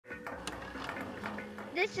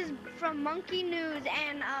this is from Monkey News,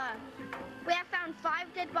 and we have found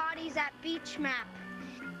 5 dead bodies at Beach Map,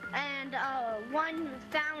 and one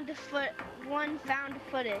found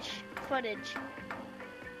footage.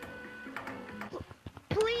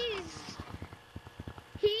 Please,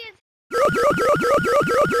 he is.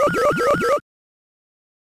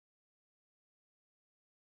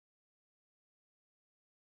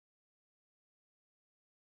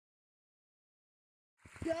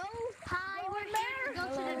 Go. Hi, we're here to go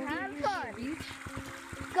to the have fun. Beach.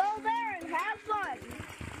 Go there and have fun.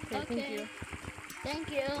 Okay.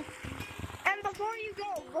 Thank you. And before you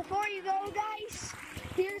go, guys,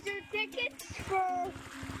 here's your tickets for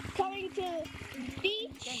coming to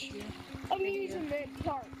Beach Amusement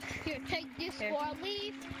Park. Here, take this for a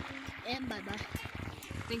leave, and bye-bye.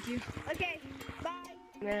 Thank you. Okay, bye.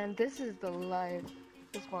 Man, this is the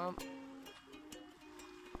swamp.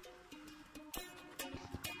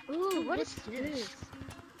 Ooh, What is this?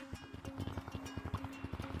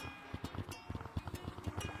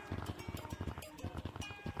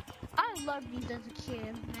 I loved these as a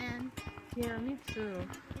kid, man. Yeah, me too.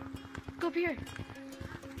 Go up here.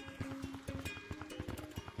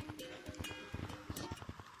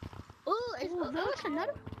 Ooh, it's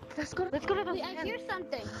another. Let's go to the Wait, I hear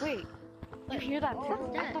something. Wait, you hear that too?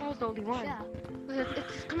 What's I that? thought I was the only one. Yeah.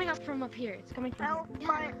 It's coming up from up here. It's coming from Help,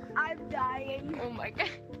 I'm dying. Oh my god.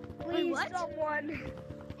 Please, what? someone.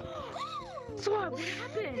 Swab, what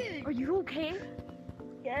happened? Are you okay?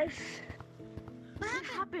 Yes. What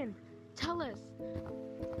happened? Tell us.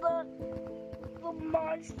 The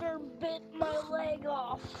monster bit my leg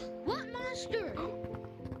off. What monster?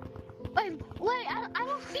 Wait, I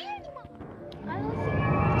don't see anyone. I don't see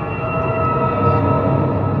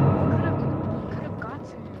We could have got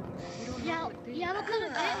to him. We don't know what they Yeah, we could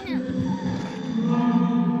have get him.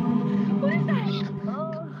 What is that?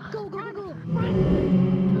 Go.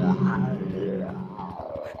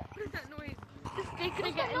 What is that noise? This snake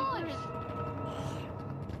gonna get any worse.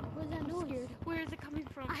 What's that noise? Where is it coming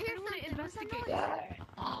from? I hear don't want to something. What's that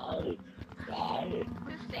investigate.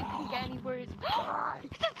 This snake can get any worse.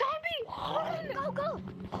 It's a zombie! Go.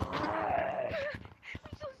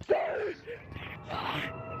 I'm so scared.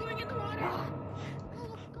 Going in the water. Go.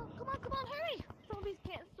 Come on, hurry. Zombies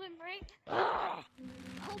can't swim, right?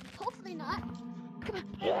 Hopefully not.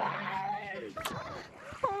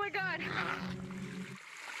 Oh my god.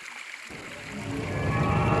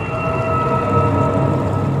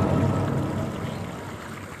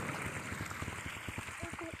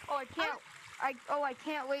 I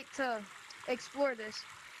can't wait to explore this.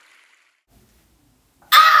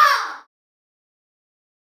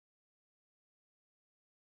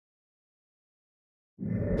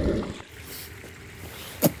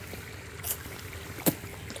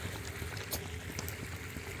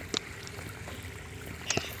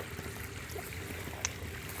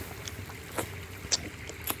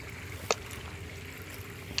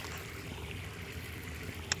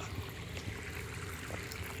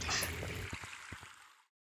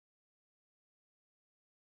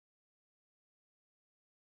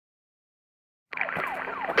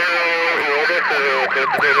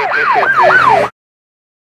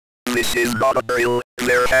 This is not a drill.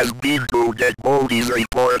 There has been 2 dead bodies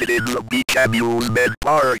reported in the beach amusement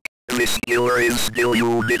park. This killer is still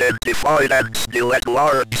unidentified and still at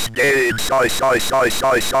large. Dead. I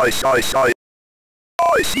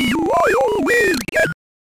see you. I always get